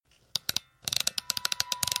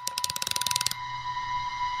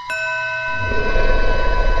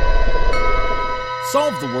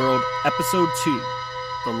Solve the World, Episode 2,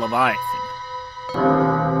 The Leviathan.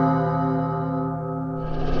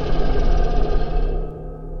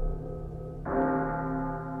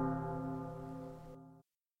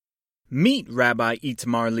 Meet Rabbi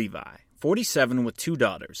Itamar Levi, 47 with 2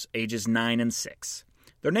 daughters, ages 9 and 6.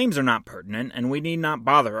 Their names are not pertinent, and we need not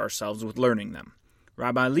bother ourselves with learning them.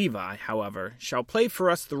 Rabbi Levi, however, shall play for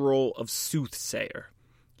us the role of soothsayer.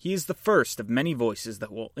 He is the first of many voices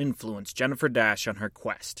that will influence Jennifer Dash on her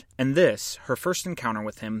quest, and this, her first encounter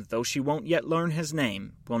with him, though she won't yet learn his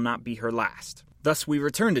name, will not be her last. Thus we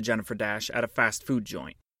return to Jennifer Dash at a fast food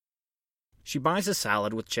joint. She buys a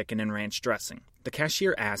salad with chicken and ranch dressing. The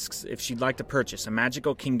cashier asks if she'd like to purchase a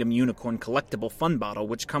Magical Kingdom Unicorn collectible fun bottle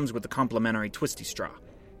which comes with a complimentary twisty straw.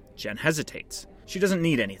 Jenn hesitates. She doesn't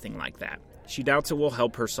need anything like that. She doubts it will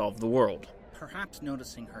help her solve the world. Perhaps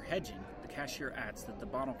noticing her hedging, the cashier adds that the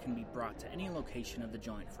bottle can be brought to any location of the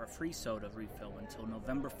joint for a free soda refill until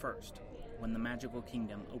November 1st, when the Magical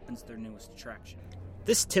Kingdom opens their newest attraction.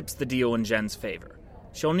 This tips the deal in Jenn's favor.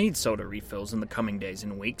 She'll need soda refills in the coming days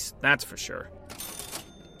and weeks, that's for sure.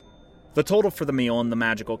 The total for the meal in the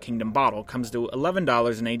Magical Kingdom bottle comes to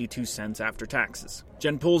 $11.82 after taxes.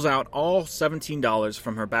 Jenn pulls out all $17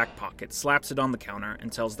 from her back pocket, slaps it on the counter,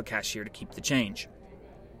 and tells the cashier to keep the change.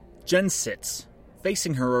 Jenn sits.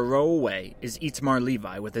 Facing her a row away is Itamar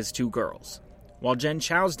Levi with his 2 girls. While Jenn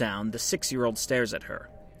chows down, the 6-year-old stares at her.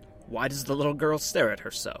 Why does the little girl stare at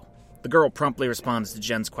her so? The girl promptly responds to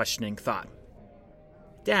Jenn's questioning thought.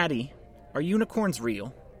 Daddy, are unicorns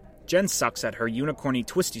real? Jenn sucks at her unicorny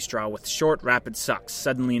twisty straw with short, rapid sucks,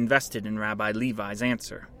 suddenly invested in Rabbi Levi's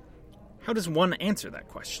answer. How does one answer that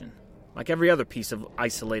question? Like every other piece of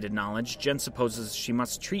isolated knowledge, Jenn supposes she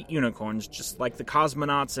must treat unicorns just like the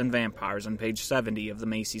cosmonauts and vampires on page 70 of the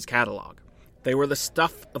Macy's catalog. They were the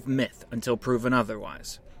stuff of myth until proven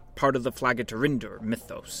otherwise, part of the Flagitarinder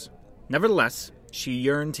mythos. Nevertheless, she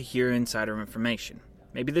yearned to hear insider information.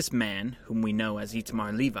 Maybe this man, whom we know as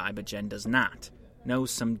Itamar Levi but Jenn does not,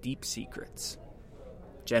 knows some deep secrets.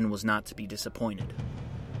 Jenn was not to be disappointed.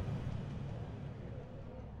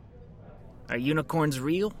 Are unicorns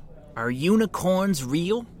real? Are unicorns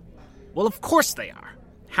real? Well, of course they are.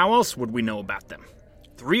 How else would we know about them?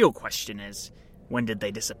 The real question is, when did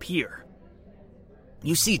they disappear?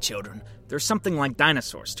 You see, children, they're something like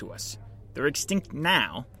dinosaurs to us. They're extinct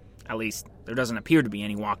now. At least, there doesn't appear to be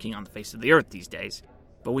any walking on the face of the earth these days.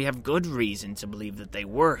 But we have good reason to believe that they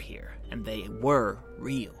were here, and they were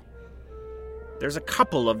real. There's a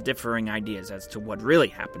couple of differing ideas as to what really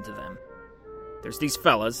happened to them. There's these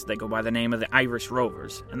fellas, they go by the name of the Irish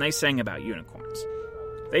Rovers, and they sang about unicorns.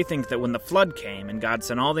 They think that when the flood came and God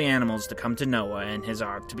sent all the animals to come to Noah and his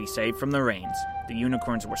ark to be saved from the rains, the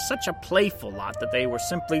unicorns were such a playful lot that they were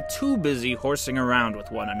simply too busy horsing around with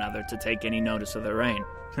one another to take any notice of the rain.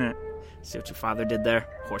 See what your father did there?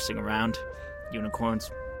 Horsing around? Unicorns.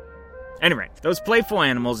 Anyway, those playful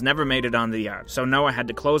animals never made it onto the ark, so Noah had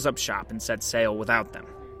to close up shop and set sail without them.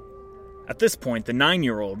 At this point, the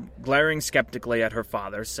 9-year-old, glaring skeptically at her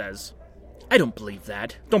father, says, I don't believe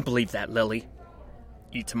that. Don't believe that, Lily.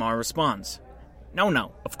 Itamar responds,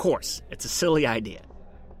 No, of course. It's a silly idea.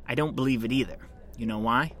 I don't believe it either. You know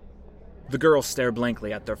why? The girls stare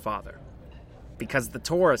blankly at their father. Because the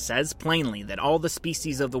Torah says plainly that all the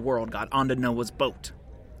species of the world got onto Noah's boat.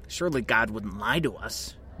 Surely God wouldn't lie to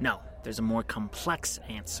us. No, there's a more complex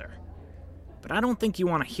answer. But I don't think you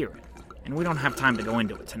want to hear it, and we don't have time to go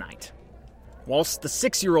into it tonight. Whilst the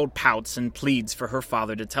 6-year-old pouts and pleads for her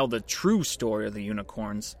father to tell the true story of the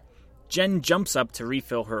unicorns, Jenn jumps up to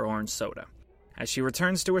refill her orange soda. As she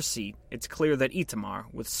returns to her seat, it's clear that Itamar,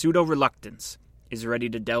 with pseudo-reluctance, is ready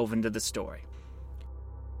to delve into the story.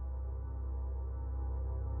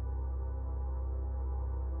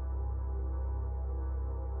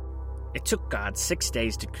 It took God 6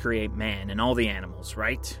 days to create man and all the animals,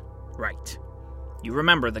 right? Right. You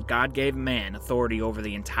remember that God gave man authority over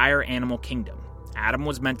the entire animal kingdom. Adam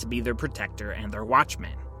was meant to be their protector and their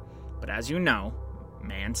watchman. But as you know,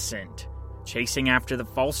 man sinned, chasing after the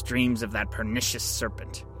false dreams of that pernicious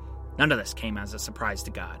serpent. None of this came as a surprise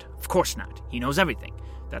to God. Of course not. He knows everything.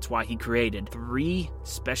 That's why he created 3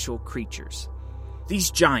 special creatures.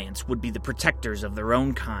 These giants would be the protectors of their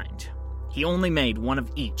own kind. He only made one of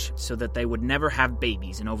each so that they would never have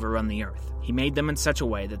babies and overrun the earth. He made them in such a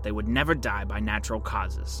way that they would never die by natural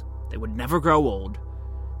causes. They would never grow old.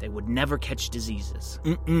 They would never catch diseases.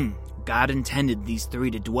 God intended these 3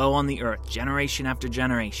 to dwell on the earth generation after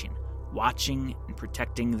generation, watching and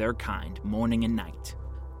protecting their kind morning and night.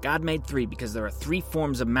 God made 3 because there are 3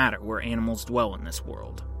 forms of matter where animals dwell in this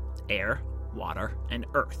world. Air, water, and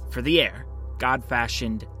earth. For the air, God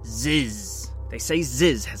fashioned Ziz, They say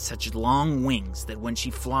Ziz has such long wings that when she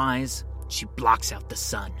flies, she blocks out the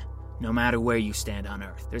sun, no matter where you stand on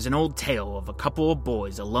Earth. There's an old tale of a couple of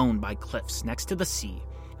boys alone by cliffs next to the sea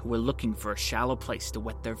who were looking for a shallow place to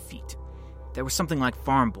wet their feet. They were something like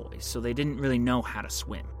farm boys, so they didn't really know how to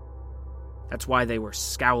swim. That's why they were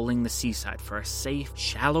scouring the seaside for a safe,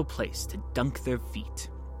 shallow place to dunk their feet.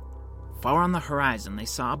 Far on the horizon, they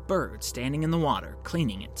saw a bird standing in the water,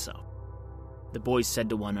 cleaning itself. The boys said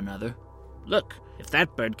to one another, "Look, if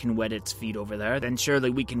that bird can wet its feet over there, then surely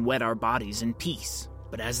we can wet our bodies in peace."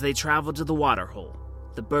 But as they traveled to the waterhole,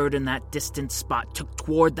 the bird in that distant spot took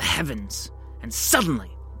toward the heavens, and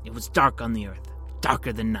suddenly it was dark on the earth,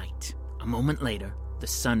 darker than night. A moment later, the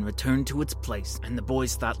sun returned to its place, and the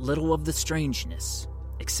boys thought little of the strangeness,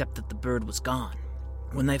 except that the bird was gone.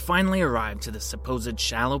 When they finally arrived to the supposed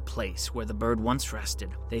shallow place where the bird once rested,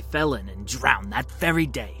 they fell in and drowned that very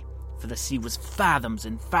day, for the sea was fathoms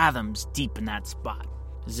and fathoms deep in that spot.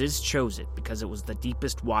 Ziz chose it because it was the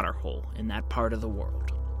deepest waterhole in that part of the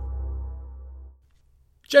world.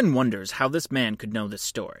 Jenn wonders how this man could know this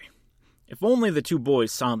story. If only the two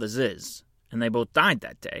boys saw the Ziz, and they both died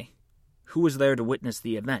that day, who was there to witness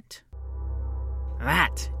the event?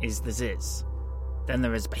 That is the Ziz. Then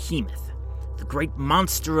there is Behemoth, the great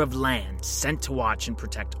monster of land sent to watch and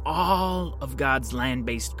protect all of God's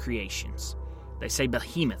land-based creations. They say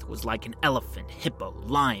Behemoth was like an elephant, hippo,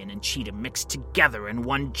 lion, and cheetah mixed together in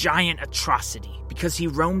one giant atrocity. Because he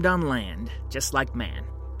roamed on land, just like man,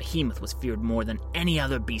 Behemoth was feared more than any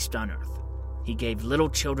other beast on earth. He gave little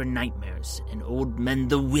children nightmares and old men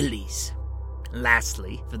the willies.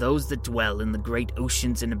 Lastly, for those that dwell in the great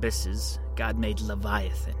oceans and abysses, God made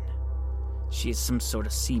Leviathan. She is some sort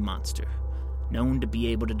of sea monster, known to be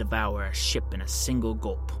able to devour a ship in a single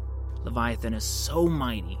gulp. Leviathan is so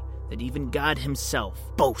mighty that even God himself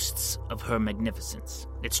boasts of her magnificence.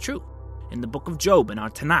 It's true. In the book of Job in our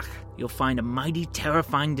Tanakh, you'll find a mighty,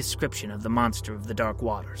 terrifying description of the monster of the dark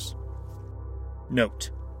waters.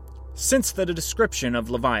 Note: since the description of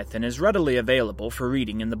Leviathan is readily available for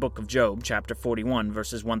reading in the book of Job, chapter 41,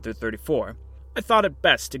 verses 1 through 34, I thought it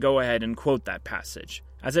best to go ahead and quote that passage,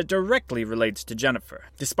 as it directly relates to Jennifer,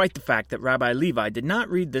 despite the fact that Rabbi Levi did not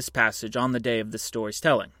read this passage on the day of this story's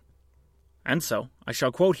telling. And so, I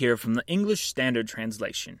shall quote here from the English Standard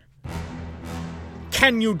Translation.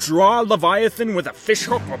 "Can you draw Leviathan with a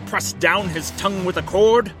fishhook or press down his tongue with a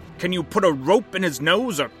cord? Can you put a rope in his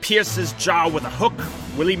nose or pierce his jaw with a hook?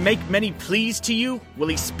 Will he make many pleas to you? Will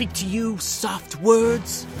he speak to you soft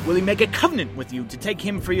words? Will he make a covenant with you to take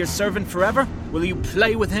him for your servant forever? Will you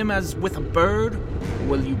play with him as with a bird?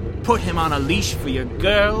 Will you put him on a leash for your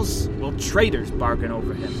girls? Will traders bargain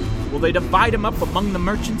over him? Will they divide him up among the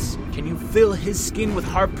merchants? Can you fill his skin with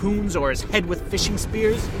harpoons or his head with fishing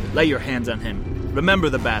spears? Lay your hands on him. Remember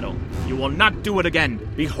the battle. You will not do it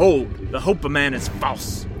again. Behold, the hope of man is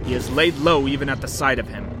false. He is laid low even at the sight of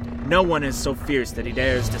him. No one is so fierce that he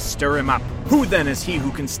dares to stir him up. Who then is he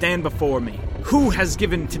who can stand before me? Who has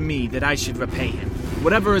given to me that I should repay him?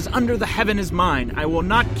 Whatever is under the heaven is mine. I will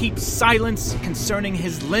not keep silence concerning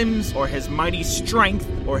his limbs, or his mighty strength,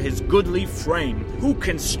 or his goodly frame. Who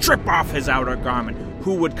can strip off his outer garment?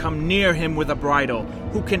 Who would come near him with a bridle?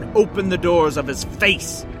 Who can open the doors of his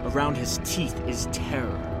face? Around his teeth is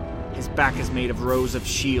terror. His back is made of rows of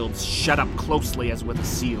shields, shut up closely as with a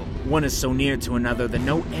seal. One is so near to another that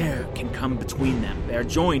no air can come between them. They are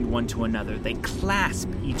joined one to another. They clasp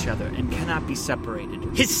each other and cannot be separated.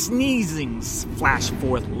 His sneezings flash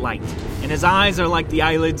forth light, and his eyes are like the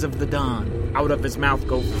eyelids of the dawn. Out of his mouth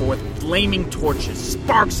go forth flaming torches.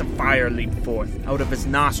 Sparks of fire leap forth. Out of his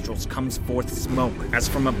nostrils comes forth smoke, as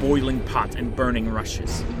from a boiling pot and burning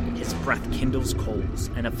rushes. His breath kindles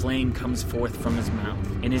coals, and a flame comes forth from his mouth.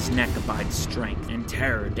 In his neck abides strength, and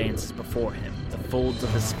terror dances before him. The folds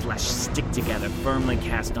of his flesh stick together, firmly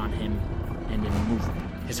cast on him, and immovable.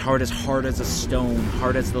 His heart is hard as a stone,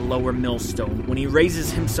 hard as the lower millstone. When he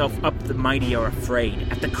raises himself up, the mighty are afraid.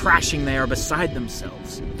 At the crashing they are beside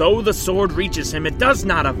themselves. Though the sword reaches him, it does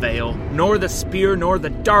not avail, nor the spear, nor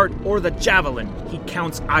the dart, or the javelin. He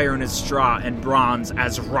counts iron as straw, and bronze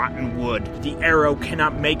as rotten wood. The arrow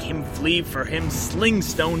cannot make him flee, for him sling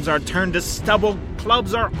stones are turned to stubble.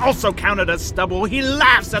 Clubs are also counted as stubble. He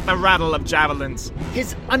laughs at the rattle of javelins.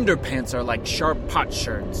 His underpants are like sharp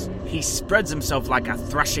potsherds. He spreads himself like a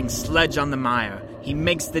threshing sledge on the mire. He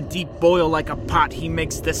makes the deep boil like a pot. He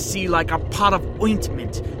makes the sea like a pot of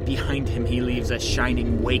ointment. Behind him he leaves a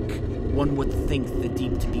shining wake. One would think the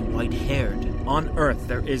deep to be white-haired. On earth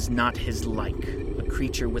there is not his like, a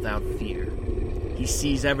creature without fear. He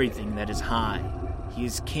sees everything that is high. He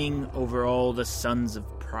is king over all the sons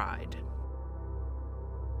of pride.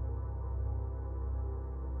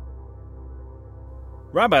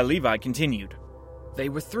 Rabbi Levi continued. They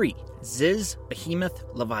were three, Ziz, Behemoth,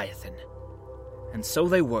 Leviathan. And so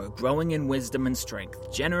they were, growing in wisdom and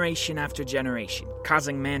strength, generation after generation,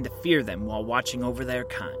 causing man to fear them while watching over their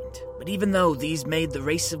kind. But even though these made the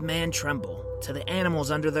race of man tremble, to the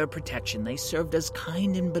animals under their protection they served as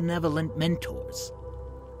kind and benevolent mentors.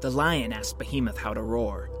 The lion asked Behemoth how to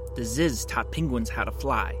roar, the Ziz taught penguins how to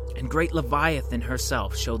fly, and great Leviathan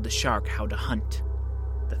herself showed the shark how to hunt.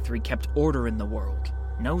 The three kept order in the world.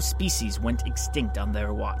 No species went extinct on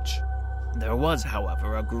their watch. There was,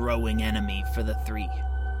 however, a growing enemy for the three.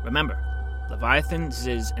 Remember, Leviathan,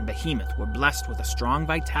 Ziz, and Behemoth were blessed with a strong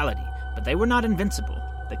vitality, but they were not invincible.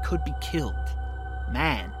 They could be killed.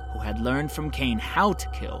 Man, who had learned from Cain how to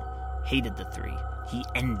kill, hated the three. He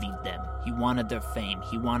envied them. He wanted their fame.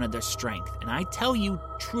 He wanted their strength. And I tell you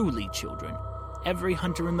truly, children, every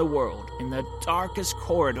hunter in the world, in the darkest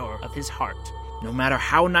corridor of his heart, no matter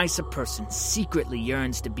how nice a person, secretly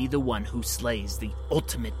yearns to be the one who slays the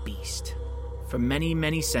ultimate beast. For many,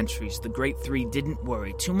 many centuries, the Great Three didn't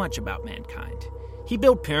worry too much about mankind. He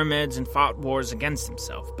built pyramids and fought wars against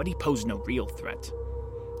himself, but he posed no real threat.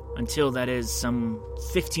 Until, that is, some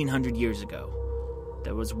 1,500 years ago,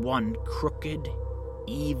 there was one crooked,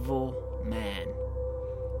 evil man.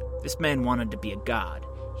 This man wanted to be a god.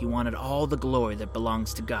 He wanted all the glory that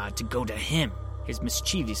belongs to God to go to him. His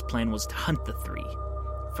mischievous plan was to hunt the three.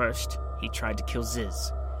 First, he tried to kill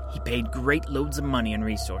Ziz. He paid great loads of money and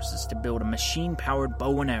resources to build a machine-powered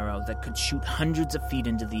bow and arrow that could shoot hundreds of feet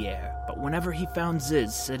into the air. But whenever he found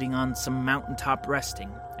Ziz sitting on some mountaintop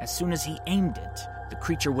resting, as soon as he aimed it, the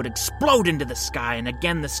creature would explode into the sky, and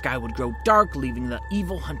again the sky would grow dark, leaving the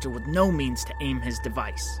evil hunter with no means to aim his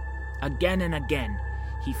device. Again and again,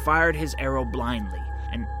 he fired his arrow blindly,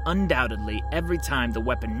 and undoubtedly every time the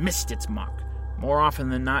weapon missed its mark, more often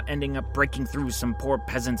than not ending up breaking through some poor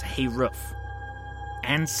peasant's hay roof.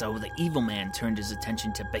 And so the evil man turned his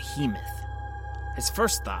attention to Behemoth. His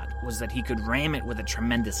first thought was that he could ram it with a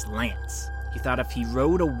tremendous lance. He thought if he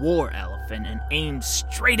rode a war elephant and aimed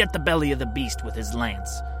straight at the belly of the beast with his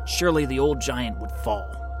lance, surely the old giant would fall.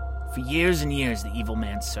 For years and years the evil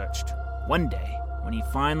man searched. One day, when he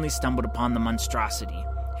finally stumbled upon the monstrosity,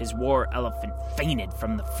 his war elephant fainted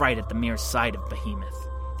from the fright at the mere sight of Behemoth.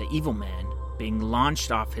 The evil man, being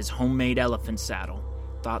launched off his homemade elephant saddle,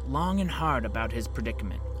 thought long and hard about his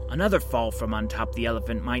predicament. Another fall from on top the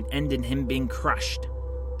elephant might end in him being crushed.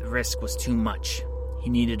 The risk was too much. He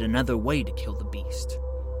needed another way to kill the beast.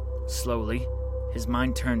 Slowly, his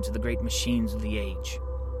mind turned to the great machines of the age.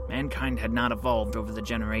 Mankind had not evolved over the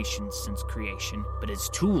generations since creation, but his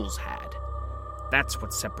tools had. That's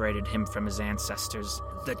what separated him from his ancestors,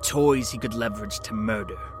 the toys he could leverage to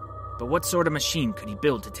murder. But what sort of machine could he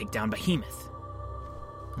build to take down Behemoth?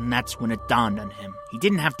 And that's when it dawned on him. He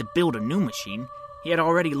didn't have to build a new machine. He had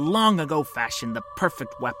already long ago fashioned the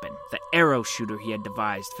perfect weapon. The arrow shooter he had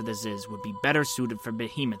devised for the Ziz would be better suited for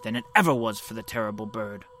Behemoth than it ever was for the terrible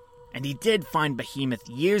bird. And he did find Behemoth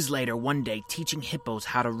years later one day teaching hippos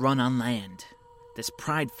how to run on land. This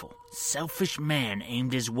prideful, selfish man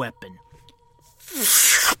aimed his weapon.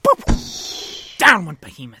 Down went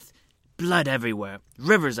Behemoth. Blood everywhere.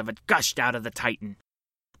 Rivers of it gushed out of the Titan.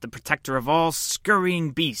 The protector of all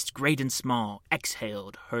scurrying beasts, great and small,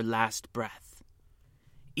 exhaled her last breath.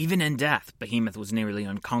 Even in death, Behemoth was nearly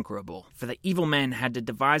unconquerable, for the evil man had to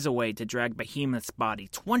devise a way to drag Behemoth's body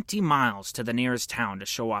 20 miles to the nearest town to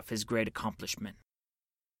show off his great accomplishment.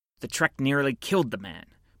 The trek nearly killed the man,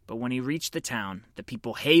 but when he reached the town, the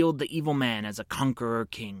people hailed the evil man as a conqueror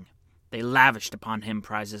king. They lavished upon him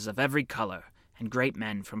prizes of every color, and great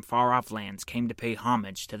men from far-off lands came to pay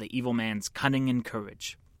homage to the evil man's cunning and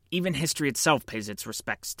courage. Even history itself pays its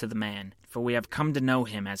respects to the man, for we have come to know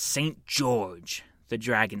him as Saint George, the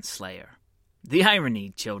Dragon Slayer. The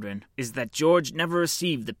irony, children, is that George never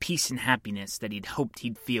received the peace and happiness that he'd hoped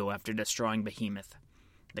he'd feel after destroying Behemoth.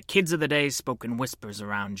 The kids of the day spoke in whispers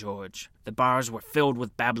around George. The bars were filled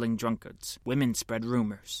with babbling drunkards. Women spread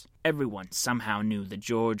rumors. Everyone somehow knew that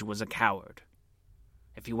George was a coward.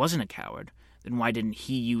 If he wasn't a coward, then why didn't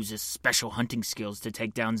he use his special hunting skills to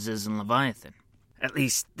take down Ziz and Leviathan? At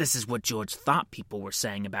least, this is what George thought people were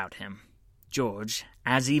saying about him. George,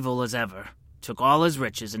 as evil as ever, took all his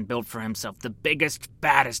riches and built for himself the biggest,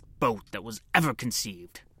 baddest boat that was ever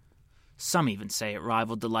conceived. Some even say it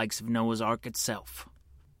rivaled the likes of Noah's Ark itself.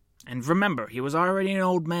 And remember, he was already an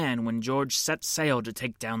old man when George set sail to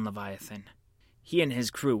take down Leviathan. He and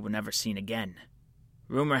his crew were never seen again.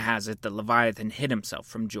 Rumor has it that Leviathan hid himself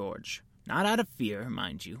from George, not out of fear,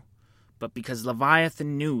 mind you, but because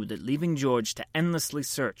Leviathan knew that leaving George to endlessly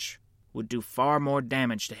search would do far more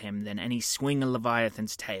damage to him than any swing of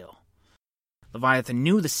Leviathan's tail. Leviathan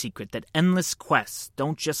knew the secret that endless quests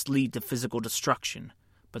don't just lead to physical destruction,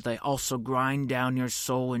 but they also grind down your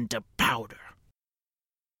soul into powder.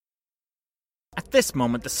 At this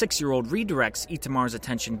moment, the 6-year-old redirects Itamar's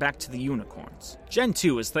attention back to the unicorns. Jenn,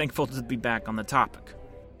 too, is thankful to be back on the topic.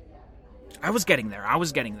 I was getting there.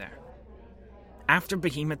 After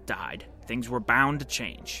Behemoth died, things were bound to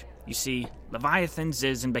change. You see, Leviathan,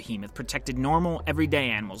 Ziz, and Behemoth protected normal, everyday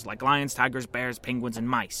animals like lions, tigers, bears, penguins, and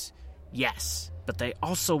mice. Yes, but they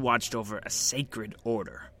also watched over a sacred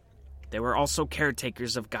order. They were also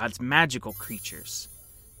caretakers of God's magical creatures.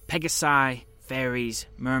 Pegasi, fairies,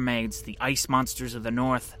 mermaids, the ice monsters of the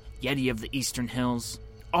north, Yeti of the eastern hills.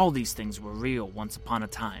 All these things were real once upon a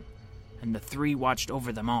time, and the three watched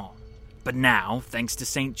over them all. But now, thanks to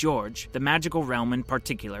St. George, the magical realm in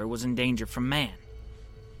particular was in danger from man.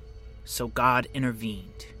 So God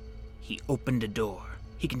intervened. He opened a door.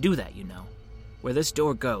 He can do that, you know. Where this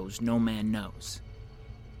door goes, no man knows.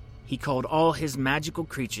 He called all his magical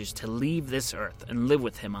creatures to leave this earth and live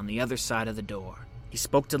with him on the other side of the door. He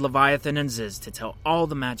spoke to Leviathan and Ziz to tell all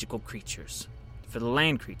the magical creatures. For the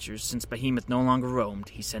land creatures, since Behemoth no longer roamed,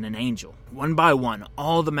 he sent an angel. One by one,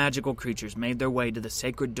 all the magical creatures made their way to the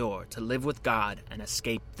sacred door to live with God and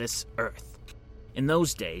escape this earth. In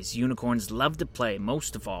those days, unicorns loved to play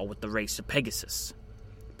most of all with the race of Pegasus.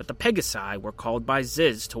 But the Pegasi were called by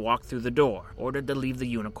Ziz to walk through the door, ordered to leave the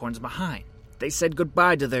unicorns behind. They said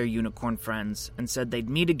goodbye to their unicorn friends and said they'd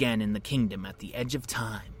meet again in the kingdom at the edge of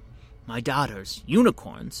time. My daughters,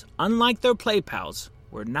 unicorns, unlike their play pals,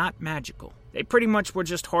 were not magical. They pretty much were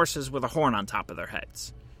just horses with a horn on top of their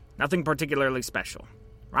heads. Nothing particularly special.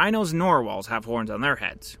 Rhinos and narwhals have horns on their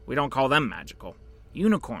heads. We don't call them magical.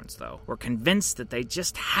 Unicorns, though, were convinced that they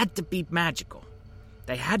just had to be magical.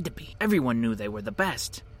 They had to be. Everyone knew they were the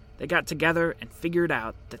best. They got together and figured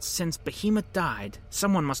out that since Behemoth died,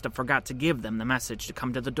 someone must have forgot to give them the message to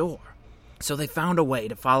come to the door. So they found a way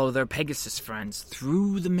to follow their Pegasus friends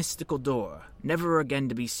through the mystical door, never again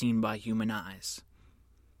to be seen by human eyes.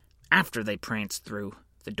 After they pranced through,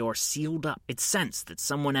 the door sealed up. It sensed that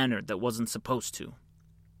someone entered that wasn't supposed to.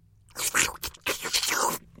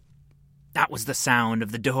 That was the sound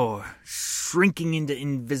of the door shrinking into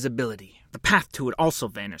invisibility. The path to it also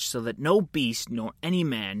vanished so that no beast, nor any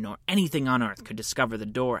man, nor anything on earth could discover the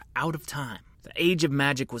door out of time. The age of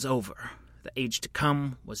magic was over. The age to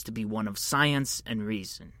come was to be one of science and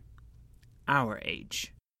reason. Our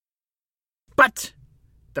age. But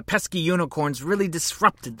the pesky unicorns really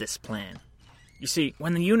disrupted this plan. You see,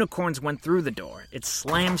 when the unicorns went through the door, it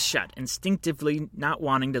slammed shut, instinctively not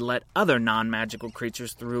wanting to let other non-magical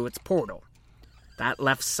creatures through its portal. That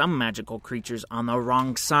left some magical creatures on the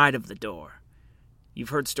wrong side of the door. You've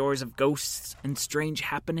heard stories of ghosts and strange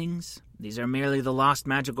happenings. These are merely the lost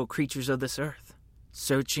magical creatures of this earth,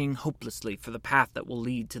 searching hopelessly for the path that will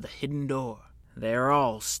lead to the hidden door. They are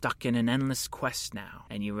all stuck in an endless quest now,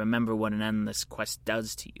 and you remember what an endless quest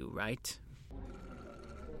does to you, right?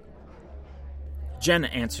 Jenn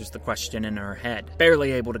answers the question in her head,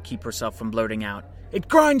 barely able to keep herself from blurting out, "It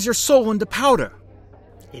grinds your soul into powder!"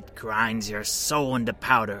 It grinds your soul into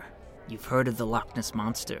powder. You've heard of the Loch Ness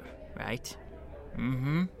Monster, right?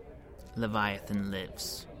 Mm-hmm. Leviathan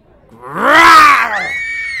lives. Growl!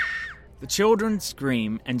 The children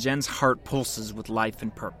scream, and Jenn's heart pulses with life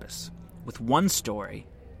and purpose. With one story,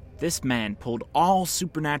 this man pulled all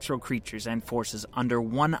supernatural creatures and forces under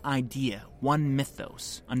one idea, one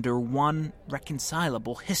mythos, under one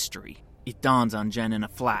reconcilable history. It dawns on Jenn in a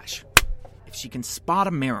flash. If she can spot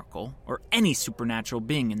a miracle, or any supernatural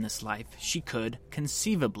being in this life, she could,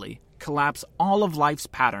 conceivably, collapse all of life's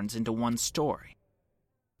patterns into one story.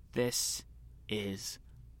 This is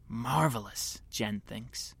marvelous, Jenn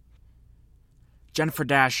thinks. Jennifer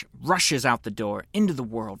Dash rushes out the door, into the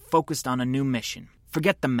world, focused on a new mission.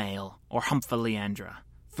 Forget the mail, or Humpha Leandra.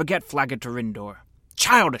 Forget Flagatorindor.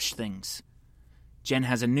 Childish things. Jenn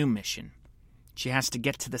has a new mission. She has to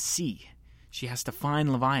get to the sea. She has to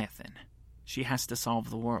find Leviathan. She has to solve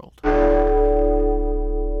the world.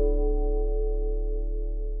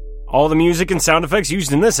 All the music and sound effects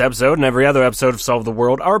used in this episode and every other episode of Solve the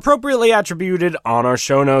World are appropriately attributed on our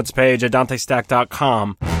show notes page at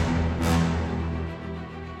dantestack.com.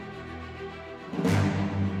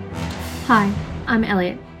 Hi, I'm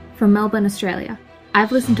Elliot, from Melbourne, Australia.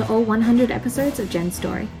 I've listened to all 100 episodes of Jenn's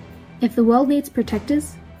story. If the world needs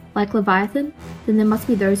protectors, like Leviathan, then there must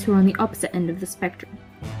be those who are on the opposite end of the spectrum.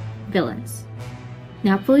 Villains.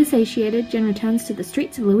 Now fully satiated, Jenn returns to the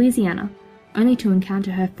streets of Louisiana, only to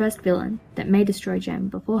encounter her first villain that may destroy Jenn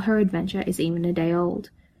before her adventure is even a day old.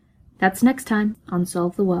 That's next time on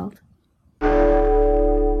Solve the World.